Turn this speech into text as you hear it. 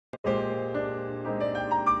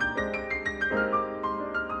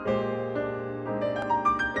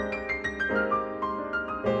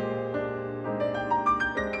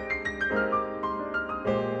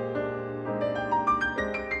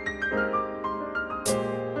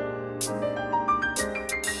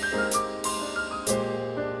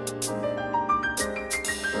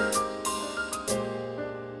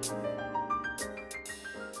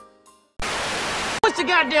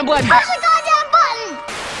goddamn button. Push the goddamn button.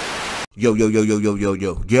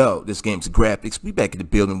 Yo, this game's graphics. We back in the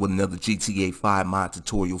building with another GTA 5 mod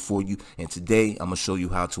tutorial for you, and today I'm gonna show you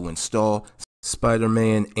how to install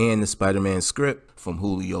Spider-Man and the Spider-Man script from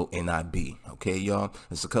JulioNIB. Okay, y'all,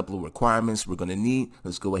 there's a couple of requirements we're gonna need.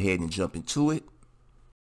 Let's go ahead and jump into it.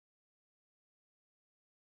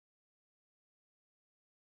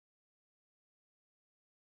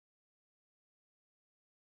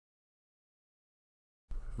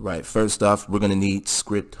 Right, first off, we're going to need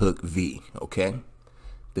script hook V, okay?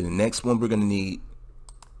 Then the next one we're going to need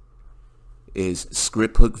is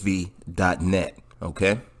scripthookv.net,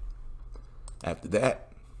 okay? After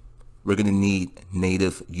that, we're going to need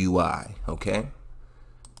NativeUI, okay?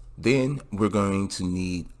 Then we're going to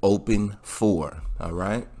need Open4, all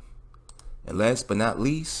right? And last but not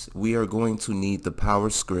least, we are going to need the power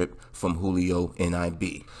script from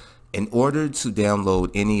JulioNIB. In order to download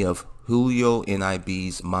any of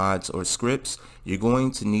JulioNIB's mods or scripts, you're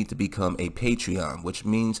going to need to become a Patreon, which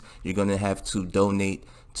means you're going to have to donate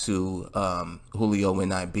to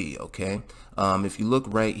JulioNIB, okay? If you look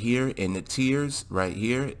right here in the tiers right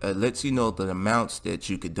here, it lets you know the amounts that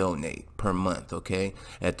you could donate per month, okay?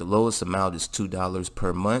 At the lowest amount is $2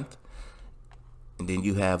 per month. And then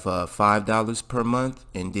you have $5 per month,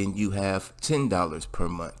 and then you have $10 per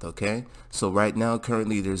month, okay? So right now,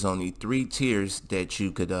 currently, there's only 3 tiers that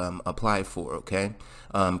you could apply for, okay?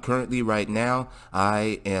 Currently, right now,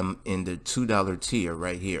 I am in the $2 tier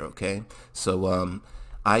right here, okay? So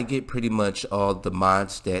I get pretty much all the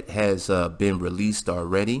mods that has been released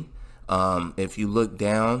already. If you look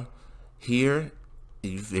down here,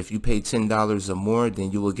 if you pay $10 or more,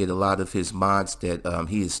 then you will get a lot of his mods that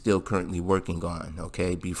he is still currently working on,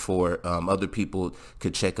 okay, before other people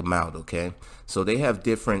could check them out, okay? So they have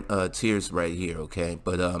different tiers right here, okay?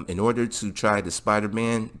 But in order to try the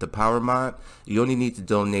Spider-Man, the power mod, you only need to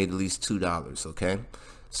donate at least $2, okay?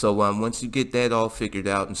 So once you get that all figured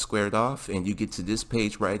out and squared off, and you get to this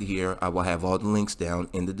page right here, I will have all the links down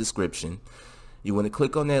in the description. You want to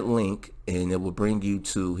click on that link, and it will bring you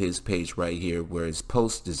to his page right here where his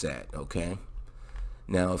post is at, okay?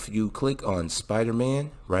 Now, if you click on Spider-Man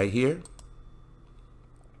right here,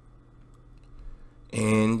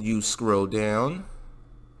 and you scroll down,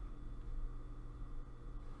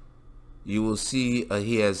 you will see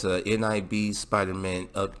he has a NIB Spider-Man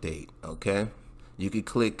update, okay? You could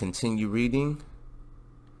click continue reading,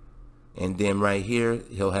 and then right here,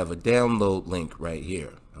 he'll have a download link right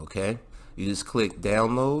here, okay? You just click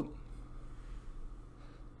download,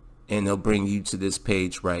 and they'll bring you to this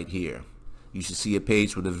page right here. You should see a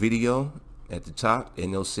page with a video at the top,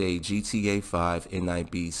 and they'll say GTA 5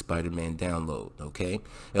 NIB Spider-Man download, okay?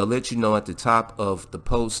 It'll let you know at the top of the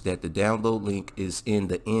post that the download link is in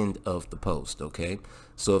the end of the post, okay?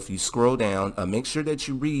 So if you scroll down, make sure that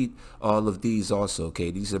you read all of these also,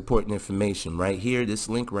 okay? These are important information. Right here, this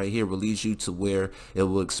link right here will lead you to where it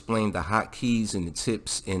will explain the hotkeys and the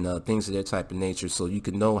tips and things of that type of nature, so you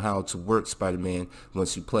can know how to work Spider-Man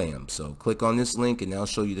once you play him. So click on this link, and I'll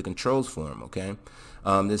show you the controls for him, okay?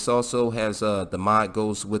 This also has the mod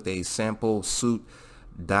goes with a sample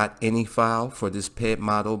suit.ini file for this pet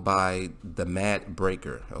model by the Mad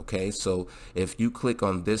Breaker, okay? So if you click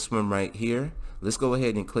on this one right here, let's go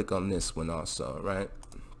ahead and click on this one also, right?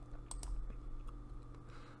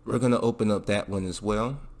 We're going to open up that one as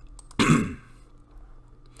well.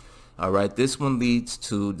 Alright, this one leads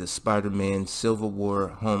to the Spider-Man Civil War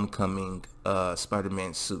Homecoming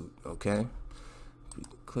Spider-Man suit, okay?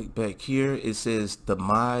 Click back here, it says the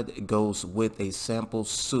mod goes with a sample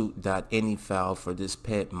suit.ini file for this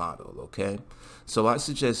pet model, okay? So I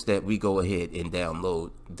suggest that we go ahead and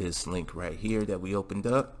download this link right here that we opened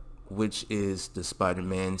up, which is the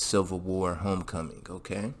Spider-Man Civil War Homecoming,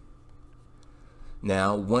 okay?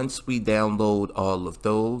 Now, once we download all of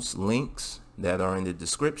those links that are in the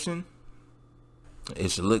description,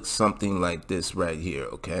 it should look something like this right here,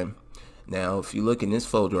 okay? Now, if you look in this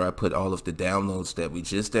folder, I put all of the downloads that we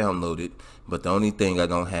just downloaded, but the only thing I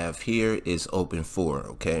don't have here is Open4,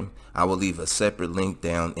 okay? I will leave a separate link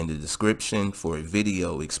down in the description for a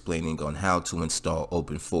video explaining on how to install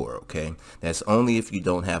Open4, okay? That's only if you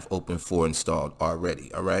don't have Open4 installed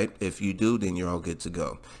already, all right? If you do, then you're all good to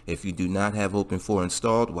go. If you do not have Open4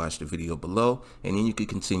 installed, watch the video below, and then you can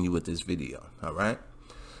continue with this video, all right?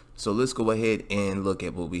 So let's go ahead and look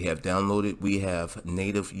at what we have downloaded. We have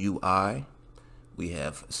NativeUI, we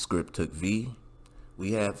have scripthookv,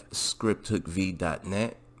 we have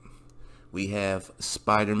scripthookv.net, we have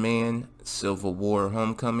Spider-Man Civil War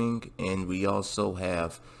Homecoming, and we also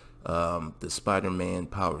have the Spider-Man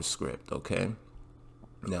power script, okay?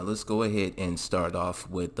 Now let's go ahead and start off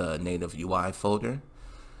with the NativeUI folder.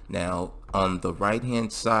 Now on the right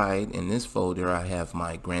hand side in this folder, I have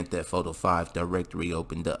my Grand Theft Auto 5 directory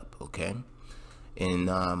opened up, okay?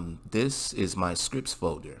 And this is my scripts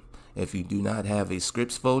folder. If you do not have a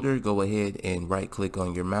scripts folder, go ahead and right click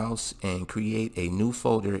on your mouse and create a new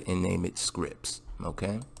folder and name it scripts,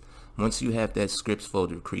 okay? Once you have that scripts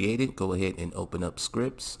folder created, go ahead and open up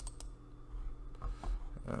scripts.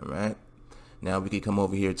 Alright, now we can come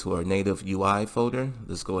over here to our NativeUI folder.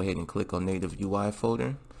 Let's go ahead and click on NativeUI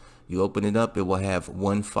folder. You open it up, it will have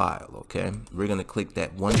one file, okay? We're going to click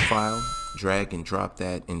that one file, drag and drop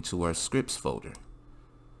that into our scripts folder,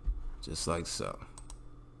 just like so.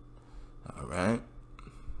 Alright,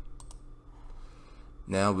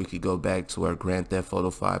 now we could go back to our Grand Theft Auto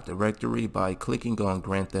 5 directory by clicking on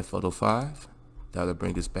Grand Theft Auto 5. That'll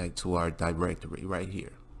bring us back to our directory right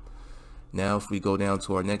here. Now if we go down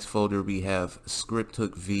to our next folder, we have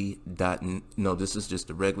scripthookv. No, this is just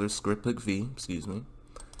a regular scripthookv, excuse me.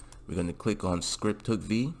 We're going to click on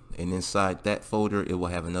scripthookv, and inside that folder it will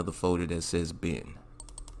have another folder that says bin.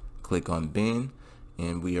 Click on bin,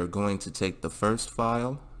 and we are going to take the first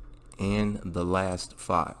file and the last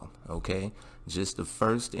file, okay? Just the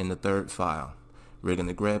first and the third file. We're going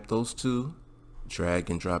to grab those two, drag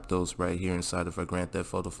and drop those right here inside of our Grand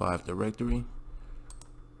Theft Auto 5 directory,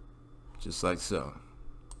 just like so.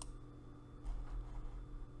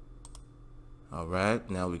 Alright,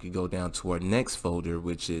 now we can go down to our next folder,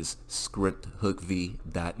 which is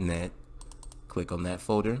scripthookv.net. Click on that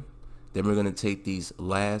folder. Then we're going to take these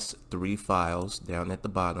last three files down at the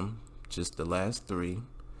bottom, just the last three.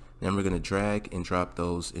 Then we're going to drag and drop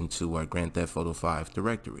those into our Grand Theft Auto 5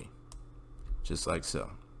 directory, just like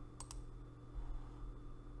so.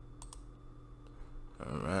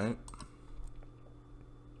 Alright.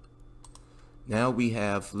 Now we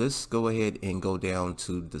have, let's go ahead and go down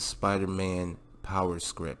to the Spiderman power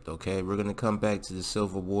script, okay? We're going to come back to the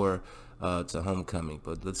Civil War to Homecoming,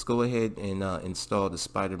 but let's go ahead and install the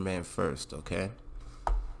Spiderman first, okay?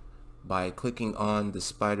 By clicking on the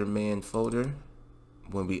Spiderman folder,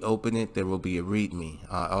 when we open it, there will be a README.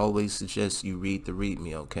 I always suggest you read the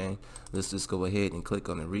README, okay? Let's just go ahead and click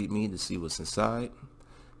on the README to see what's inside.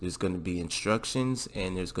 There's going to be instructions,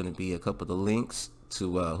 and there's going to be a couple of links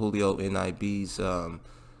to JulioNIB's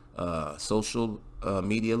social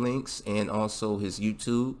media links, and also his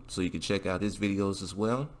YouTube, so you can check out his videos as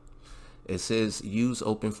well. It says use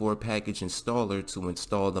Open4 package installer to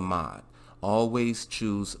install the mod. Always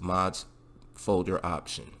choose mods folder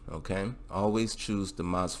option, okay? Always choose the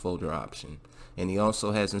mods folder option. And he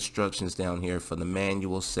also has instructions down here for the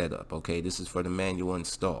manual setup, okay? This is for the manual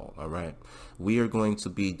install, all right? We are going to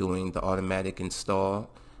be doing the automatic install,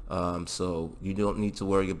 so you don't need to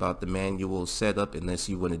worry about the manual setup unless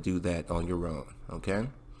you want to do that on your own, okay?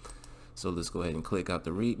 So let's go ahead and click out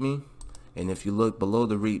the README. And if you look below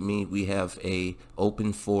the README, we have a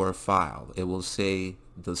Open4 file. It will say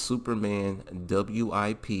the Superman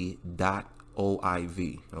WIP.OIV,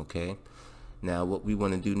 okay? Now what we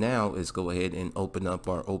want to do now is go ahead and open up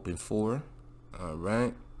our Open4. All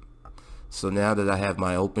right, so now that I have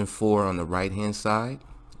my Open4 on the right hand side,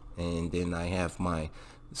 and then I have my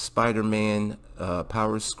Spiderman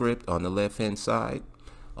power script on the left hand side,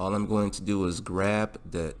 all I'm going to do is grab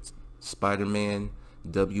the Spiderman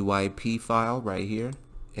WIP file right here,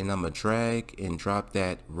 and I'm gonna drag and drop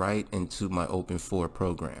that right into my Open4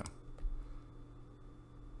 program.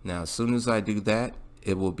 Now as soon as I do that,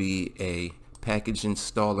 it will be a package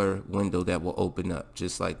installer window that will open up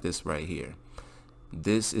just like this right here.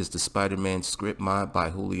 This is the Spiderman script mod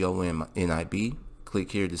by JulioNIB.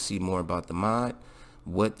 Click here to see more about the mod,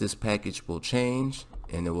 what this package will change,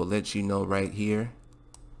 and it will let you know right here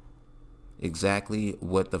exactly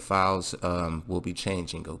what the files will be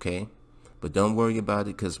changing, okay? But don't worry about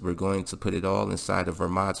it, because we're going to put it all inside of our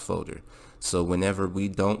mods folder. So whenever we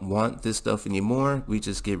don't want this stuff anymore, we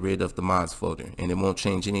just get rid of the mods folder, and it won't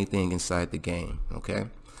change anything inside the game, okay?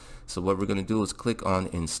 So what we're going to do is click on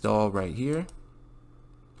install right here.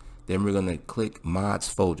 Then we're going to click mods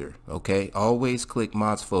folder, okay? Always click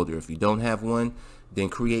mods folder. If you don't have one, then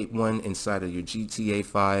create one inside of your GTA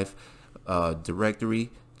 5 directory.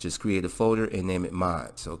 Just create a folder and name it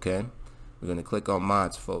mods, okay? We're going to click on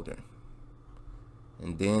mods folder,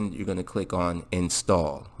 and then you're going to click on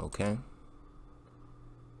install, okay?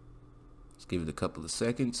 Let's give it a couple of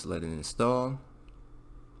seconds, let it install.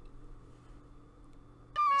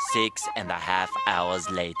 6.5 hours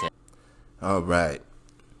later. All right,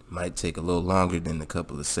 might take a little longer than a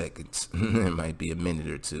couple of seconds. It might be a minute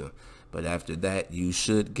or two, but after that you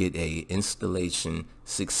should get a installation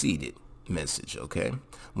succeeded message, okay?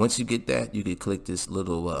 Once you get that, you can click this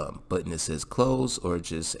little button that says close, or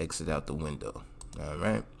just exit out the window. All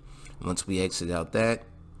right, Once we exit out that,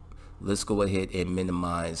 let's go ahead and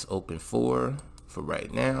minimize Open4 for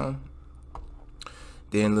right now.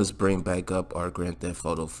 Then let's bring back up our Grand Theft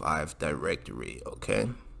Auto 5 directory, okay?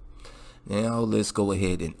 Now let's go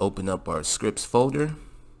ahead and open up our scripts folder.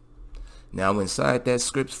 Now inside that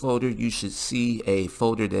scripts folder, you should see a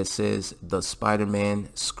folder that says the Spiderman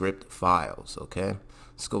script files, okay?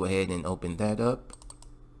 Let's go ahead and open that up.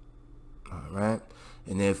 All right.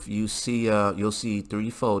 And if you see, you'll see 3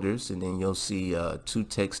 folders, and then you'll see 2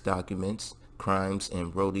 text documents, crimes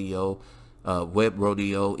and rodeo, web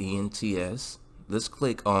rodeo ENTS. Let's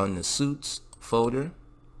click on the suits folder.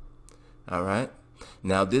 All right.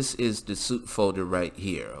 Now this is the suit folder right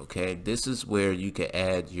here. Okay, this is where you can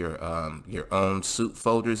add your own suit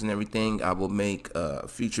folders and everything. I will make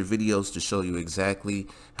future videos to show you exactly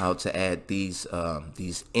how to add these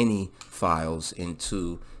any files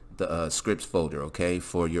into the scripts folder, okay,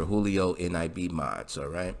 for your JulioNIB mods. All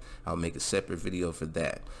right, I'll make a separate video for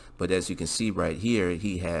that. But as you can see right here,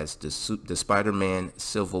 he has the Spider-Man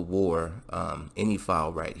Civil War any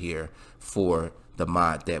file right here for the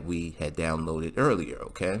mod that we had downloaded earlier,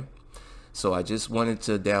 okay? So I just wanted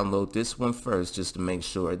to download this one first just to make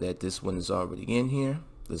sure that this one is already in here.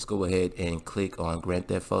 Let's go ahead and click on Grand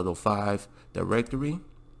Theft Auto 5 directory.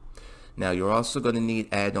 Now you're also going to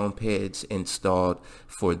need AddonPeds installed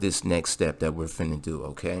for this next step that we're finna do,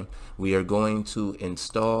 okay? We are going to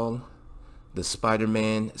install the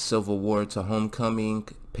Spider-Man Civil War to Homecoming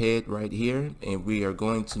ped right here, and we are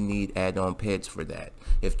going to need AddonPeds for that.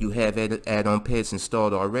 If you have AddonPeds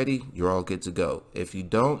installed already, you're all good to go. If you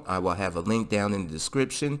don't, I will have a link down in the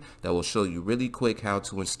description that will show you really quick how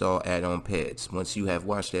to install AddonPeds. Once you have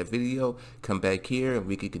watched that video, come back here and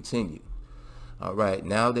we can continue. Alright,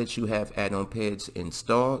 now that you have AddonPeds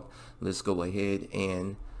installed, let's go ahead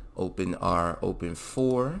and open our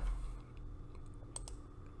Open4.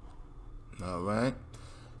 Alright,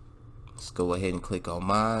 let's go ahead and click on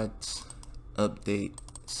mods, update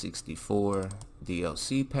 64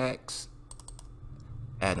 DLC packs,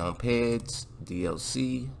 AddonPeds,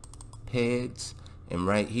 DLC, peds, and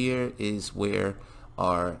right here is where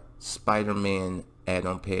our Spider-Man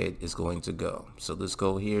AddonPed is going to go. So let's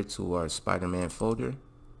go here to our Spider-Man folder,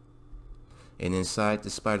 and inside the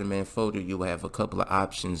Spider-Man folder you have a couple of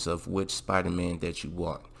options of which Spider-Man that you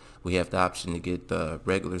want. We have the option to get the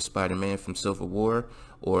regular Spider-Man from Civil War,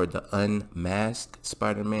 or the unmasked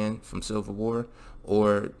Spider-Man from Civil War,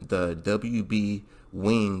 or the WB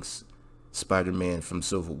Wings Spider-Man from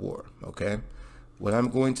Civil War, okay? What I'm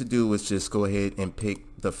going to do is just go ahead and pick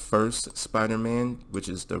the first Spider-Man, which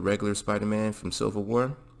is the regular Spider-Man from Civil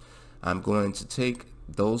War. I'm going to take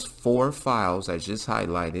those 4 files I just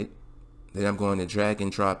highlighted, then I'm going to drag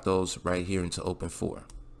and drop those right here into Open4.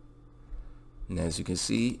 And as you can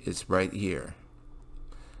see, it's right here.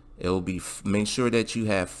 It will be, make sure that you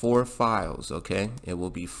have 4 files, okay? It will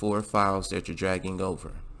be 4 files that you're dragging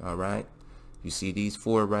over, all right? You see these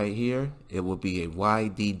 4 right here? It will be a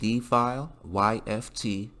YDD file,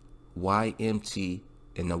 YFT, YMT,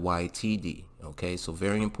 and a YTD, okay? So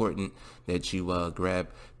very important that you grab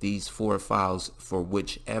these 4 files for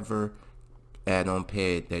whichever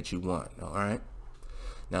AddonPed that you want, all right?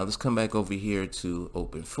 Now let's come back over here to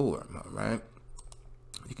Open4, all right?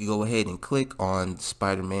 You can go ahead and click on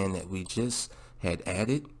Spider-Man that we just had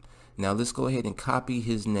added. Now let's go ahead and copy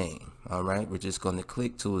his name. All right, we're just going to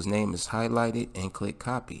click till his name is highlighted and click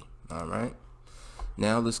copy. All right,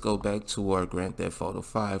 now let's go back to our Grand Theft Auto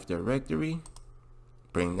 5 directory.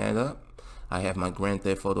 Bring that up. I have my Grand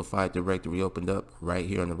Theft Auto 5 directory opened up right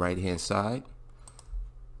here on the right hand side.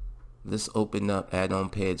 Let's open up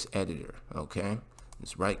AddonPeds editor. Okay,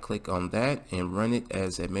 let's right click on that and run it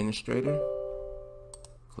as administrator.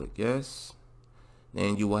 Click yes.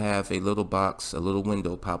 Then you will have a little box, a little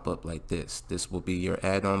window pop up like this. This will be your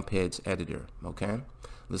AddonPeds editor, okay?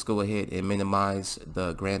 Let's go ahead and minimize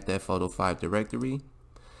the Grand Theft Auto 5 directory.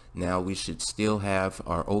 Now we should still have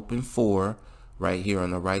our Open4 right here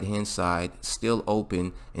on the right hand side, still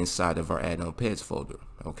open inside of our AddonPeds folder,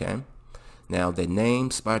 okay? Now the name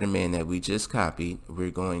Spider-Man that we just copied,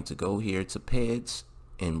 we're going to go here to Peds,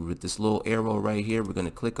 and with this little arrow right here, we're going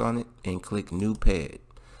to click on it and click New Ped.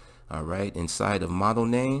 All right, inside of model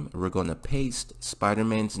name, we're going to paste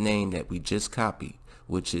Spider-Man's name that we just copied,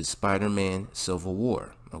 which is Spider-Man Civil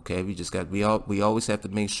War. Okay, we always have to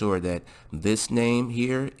make sure that this name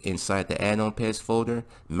here inside the AddonPeds folder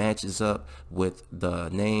matches up with the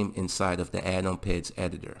name inside of the AddonPeds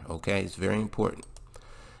editor. Okay, it's very important.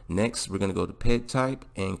 Next, we're going to go to ped type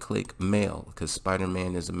and click male, because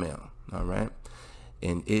Spider-Man is a male. All right,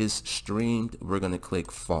 and is streamed, we're going to click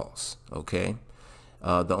false. Okay.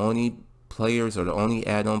 The only players or the only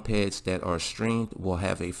AddonPeds that are streamed will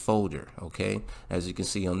have a folder. Okay, as you can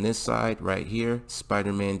see on this side right here,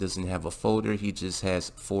 Spider-Man doesn't have a folder. He just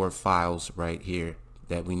has 4 files right here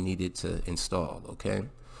that we needed to install. Okay,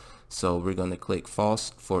 so we're going to click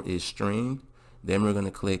false for is streamed. Then we're going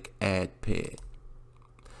to click add ped.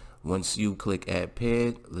 Once you click add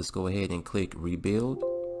ped, let's go ahead and click rebuild.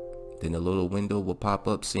 Then a little window will pop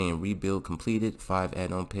up saying rebuild completed, 5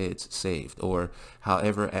 AddonPeds saved, or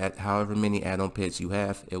however many AddonPeds you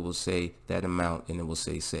have, it will say that amount and it will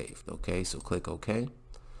say saved. Okay, so click OK.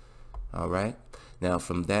 Alright, now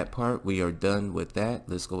from that part we are done with that.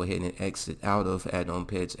 Let's go ahead and exit out of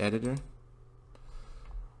AddonPeds editor.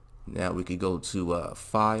 Now we could go to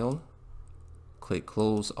file, click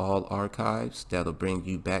close all archives. That'll bring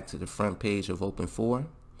you back to the front page of Open4.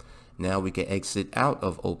 Now we can exit out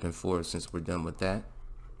of Open4 since we're done with that.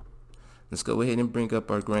 Let's go ahead and bring up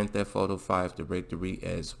our Grand Theft Auto 5 directory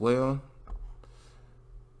as well.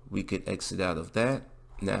 We could exit out of that.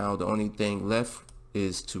 Now the only thing left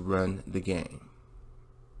is to run the game.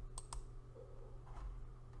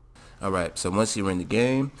 Alright, so once you're in the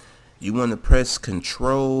game, you want to press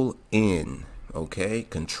Control N. Okay,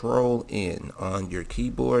 Control N on your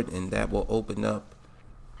keyboard, and that will open up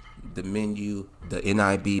the menu, the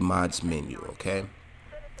NIB mods menu. Okay,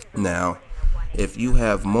 now if you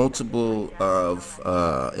have multiple of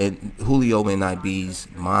JulioNIB's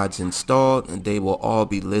mods installed, they will all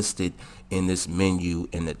be listed in this menu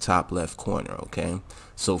in the top left corner. Okay,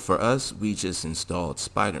 so for us, we just installed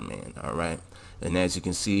Spider-Man. Alright, and as you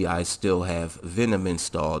can see, I still have Venom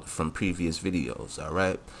installed from previous videos.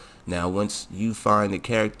 Alright, now once you find the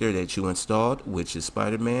character that you installed, which is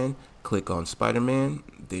Spider-Man, click on Spider-Man.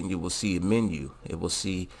 Then you will see a menu. It will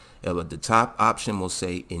see the top option will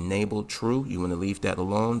say enable true. You want to leave that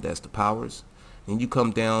alone. That's the powers. Then you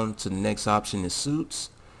come down to the next option is suits.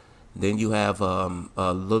 Then you have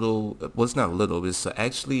a little, well, it's not a little, it's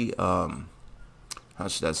actually how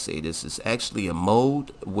should I say this, it's actually a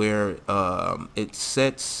mode where it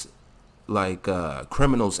sets like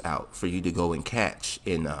criminals out for you to go and catch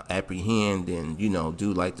and apprehend and, you know,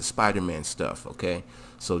 do like the Spider-Man stuff. Okay,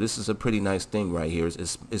 so this is a pretty nice thing right here.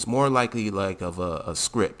 It's more likely like of a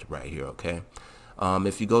script right here. Okay,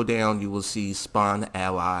 if you go down, you will see spawn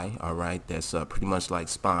ally. All right, that's pretty much like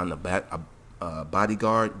spawn a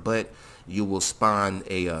bodyguard, but you will spawn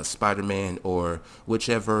a Spider-Man or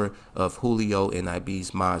whichever of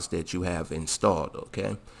JulioNIB's mods that you have installed.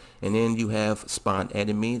 Okay, and then you have spawn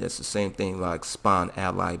enemy. That's the same thing like spawn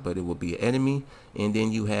ally, but it will be an enemy. And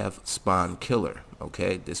then you have spawn killer.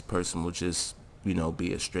 Okay, this person will just, you know,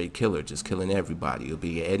 be a straight killer, just killing everybody. It'll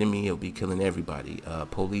be an enemy, it'll be killing everybody,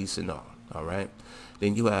 police and all. Alright,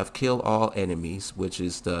 then you have kill all enemies, which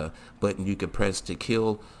is the button you can press to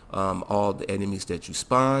kill all the enemies that you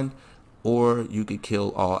spawned, or you could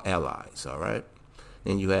kill all allies. Alright,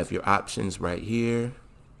 then you have your options right here.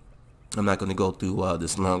 I'm not going to go through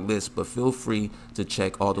this long list, but feel free to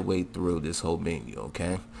check all the way through this whole menu.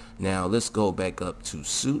 Okay, now let's go back up to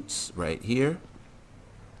suits right here.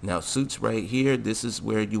 Now suits right here, this is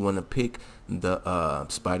where you want to pick the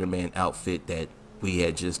Spider-Man outfit that we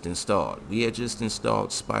had just installed. We had just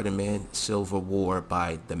installed Spider-Man Civil War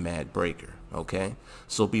by the Mad Breaker. Okay,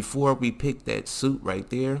 so before we pick that suit right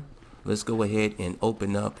there, let's go ahead and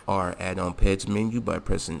open up our AddonPeds menu by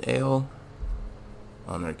pressing L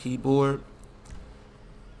on our keyboard.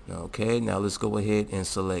 Okay, now let's go ahead and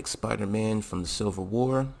select Spider-Man from the Civil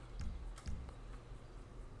War.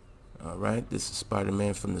 Alright, this is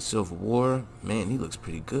Spider-Man from the Civil War. Man, he looks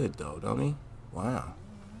pretty good though, don't he? Wow.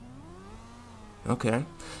 Okay,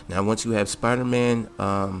 now once you have Spider-Man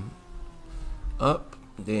up,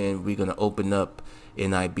 then we're going to open up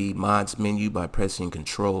NIB mods menu by pressing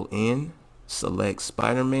Control N, select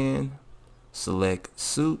Spider-Man, select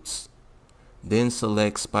suits, then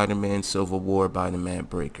select Spider-Man Civil War by the Mad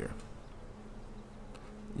Breaker.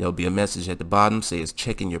 There'll be a message at the bottom says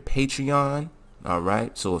checking your Patreon.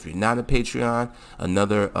 Alright, so if you're not a Patreon,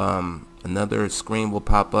 another screen will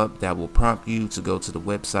pop up that will prompt you to go to the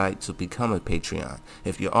website to become a Patreon.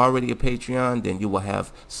 If you're already a Patreon, then you will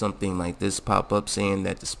have something like this pop up saying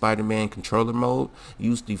that the Spider-Man controller mode,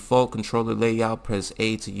 use default controller layout, press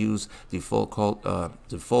A to use default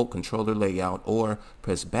controller layout, or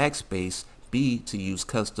press backspace B to use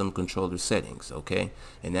custom controller settings. Okay,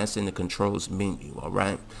 and that's in the controls menu.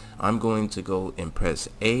 Alright, I'm going to go and press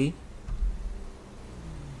A.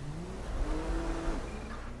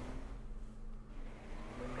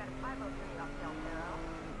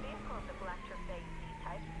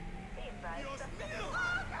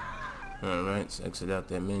 Alright, let's exit out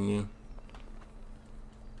that menu.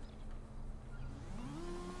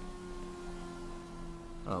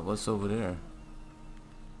 What's over there?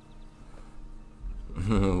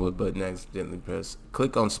 What button accidentally pressed?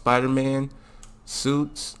 Click on Spider-Man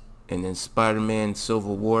Suits and then Spider-Man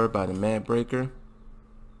Civil War by the Mad Breaker.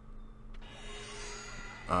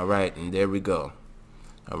 Alright, and there we go.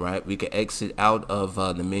 Alright, we can exit out of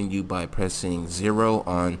the menu by pressing 0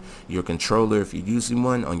 on your controller if you're using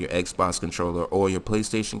one, on your Xbox controller or your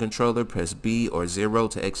PlayStation controller. Press B or 0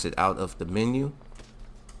 to exit out of the menu.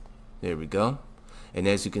 There we go. And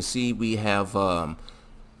as you can see, we have a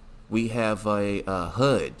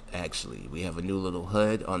HUD. Actually, we have a new little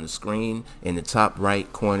HUD on the screen. In the top right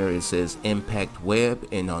corner it says Impact Web,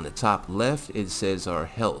 and on the top left it says our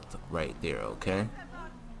health right there. Okay,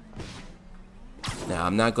 now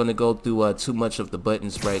I'm not going to go through too much of the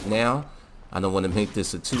buttons right now. I don't want to make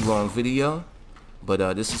this a too long video,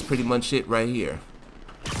 but this is pretty much it right here.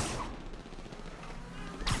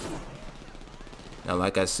 Now,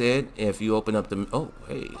 like I said, if you open up the... Oh,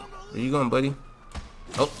 hey. Where you going, buddy?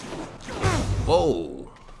 Oh.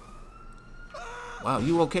 Whoa. Wow,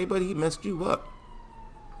 you okay, buddy? He messed you up.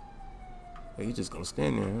 Hey, you just gonna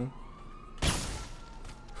stand there,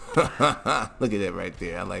 huh? Look at that right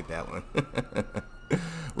there. I like that one.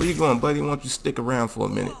 Where you going, buddy? Why don't you stick around for a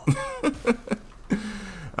minute?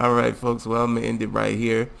 Alright, folks, well, I'm going to end it right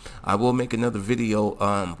here. I will make another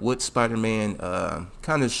video with Spider-Man,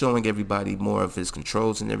 kind of showing everybody more of his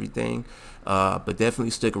controls and everything. But definitely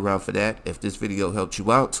stick around for that. If this video helped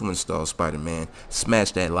you out to install Spider-Man,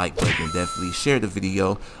 smash that like button and definitely share the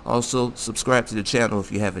video. Also, subscribe to the channel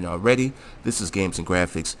if you haven't already. This is Games and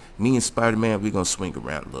Graphics. Me and Spider-Man, we're going to swing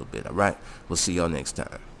around a little bit, alright? We'll see y'all next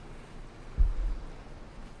time.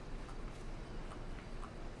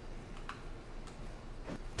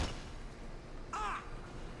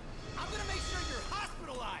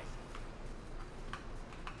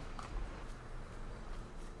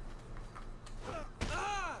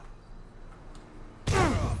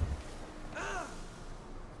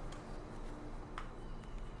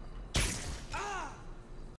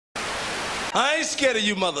 I ain't scared of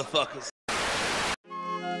you motherfuckers.